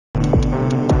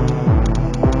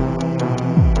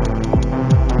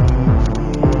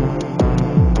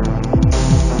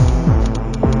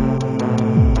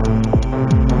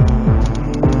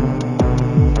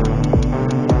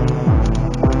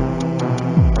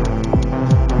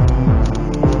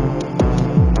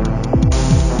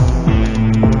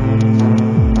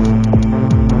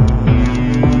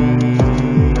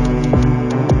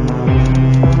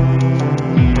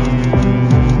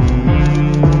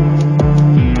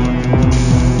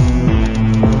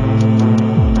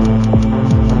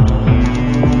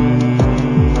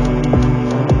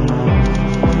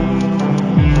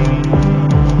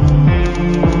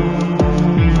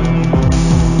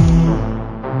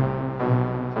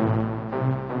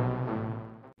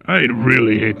I'd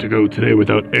really hate to go today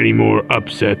without any more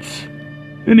upsets.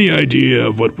 Any idea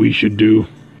of what we should do?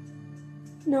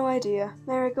 No idea.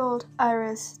 Marigold,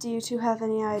 Iris, do you two have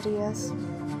any ideas?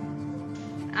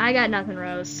 I got nothing,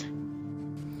 Rose.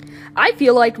 I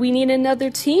feel like we need another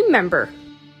team member.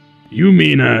 You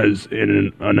mean as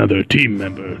in another team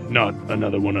member, not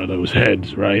another one of those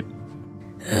heads, right?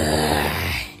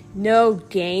 No,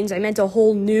 Gaines, I meant a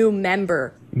whole new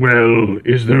member. Well,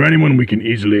 is there anyone we can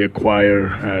easily acquire,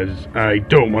 as I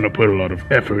don't want to put a lot of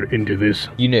effort into this?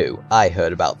 You know, I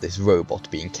heard about this robot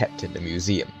being kept in the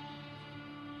museum.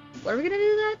 What are we gonna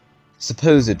do that?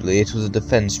 Supposedly, it was a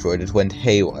defense droid that went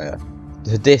haywire.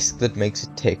 The disc that makes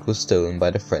it tick was stolen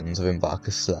by the friends of Embarked.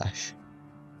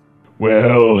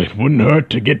 Well, it wouldn't hurt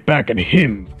to get back at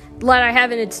him. Glad I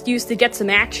have an excuse to get some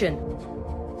action.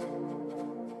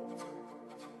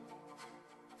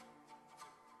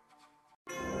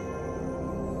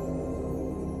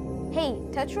 Hey,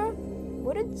 Tetra?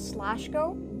 Where did Slash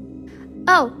go?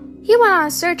 Oh, he went on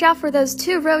a search out for those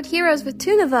two road heroes with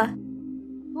Tunava.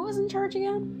 Who was in charge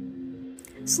again?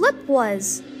 Slip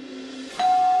was.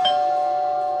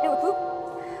 Hey, recruit?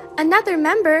 Another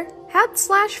member? How'd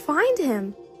Slash find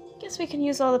him? Guess we can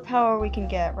use all the power we can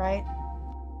get, right?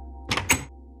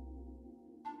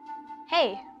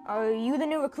 Hey, are you the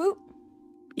new recruit?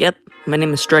 Yep, my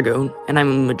name is Strego, and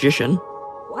I'm a magician.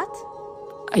 What?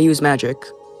 I use magic.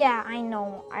 Yeah, I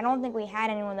know. I don't think we had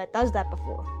anyone that does that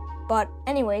before. But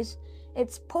anyways,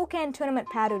 it's Pokken Tournament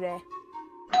Padu Day.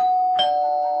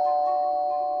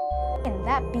 And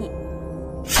that beat.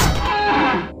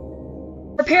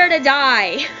 Prepare to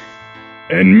die!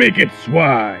 And make it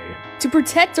swy! To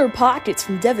protect our pockets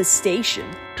from devastation.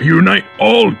 To unite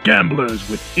all gamblers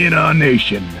within our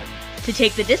nation. To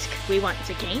take the disc we want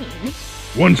to gain.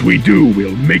 Once we do,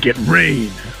 we'll make it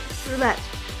rain. Roulette.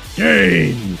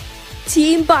 Gain!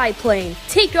 Team Biplane,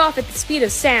 take off at the speed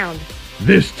of sound.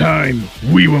 This time,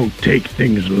 we won't take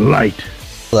things light.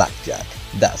 Blackjack,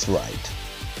 that's right.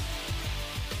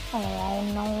 Oh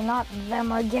no, not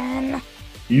them again.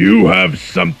 You have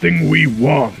something we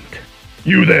want.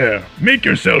 You there, make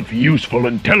yourself useful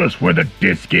and tell us where the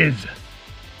disc is.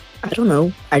 I don't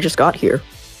know, I just got here.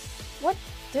 What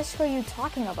disc are you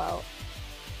talking about?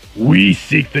 We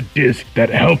seek the disc that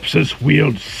helps us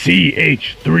wield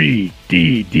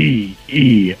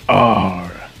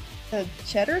CH3DDER. The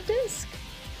cheddar disc?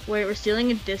 Wait, we're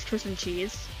stealing a disc for some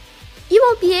cheese? You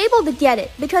won't be able to get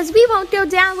it, because we won't go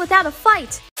down without a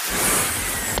fight.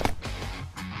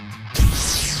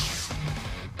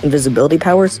 Invisibility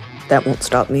powers? That won't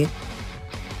stop me.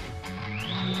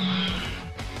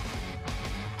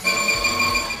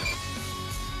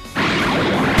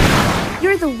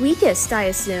 You're the weakest, I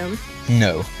assume.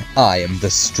 No, I am the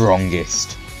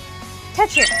strongest.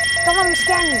 Tetra, don't let him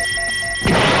scan you.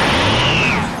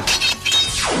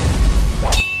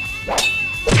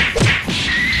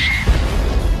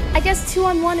 I guess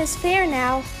 2-on-1 is fair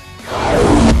now.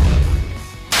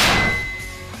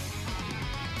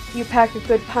 You pack a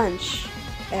good punch,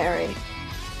 Harry.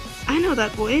 I know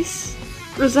that voice.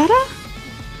 Rosetta?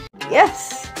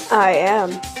 Yes, I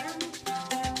am.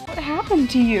 What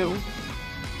happened to you?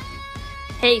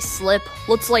 Hey, Slip,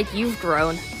 looks like you've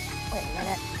grown. Wait a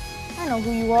minute. I know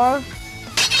who you are.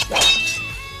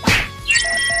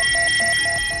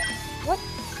 What?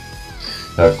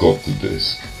 I've got the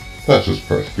disc. That was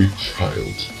practically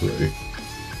child's play.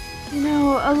 You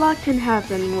know, a lot can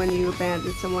happen when you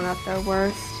abandon someone at their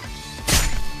worst.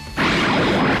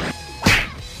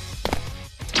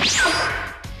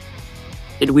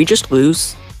 Did we just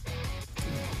lose?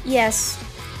 Yes.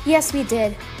 Yes, we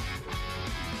did.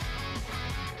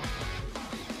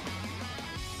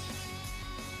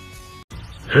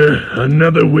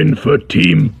 Another win for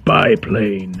Team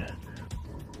Biplane.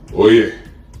 Oye,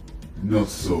 not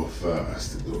so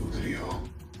fast, Dodrio.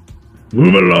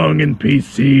 Move along,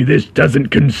 NPC. This doesn't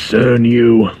concern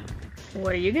you.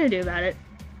 What are you gonna do about it?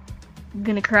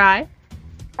 Gonna cry?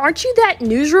 Aren't you that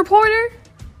news reporter?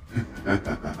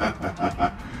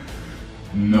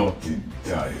 Not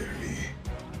entirely.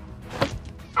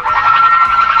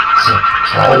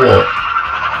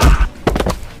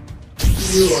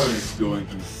 You aren't going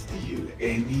to steal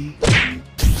any.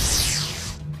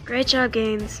 Great job,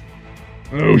 Gaines.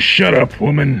 Oh, shut up,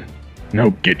 woman. Now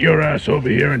get your ass over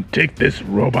here and take this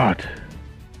robot.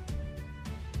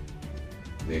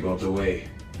 They got away.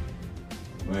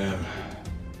 Well,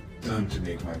 time to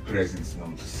make my presence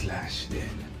known to Slash then.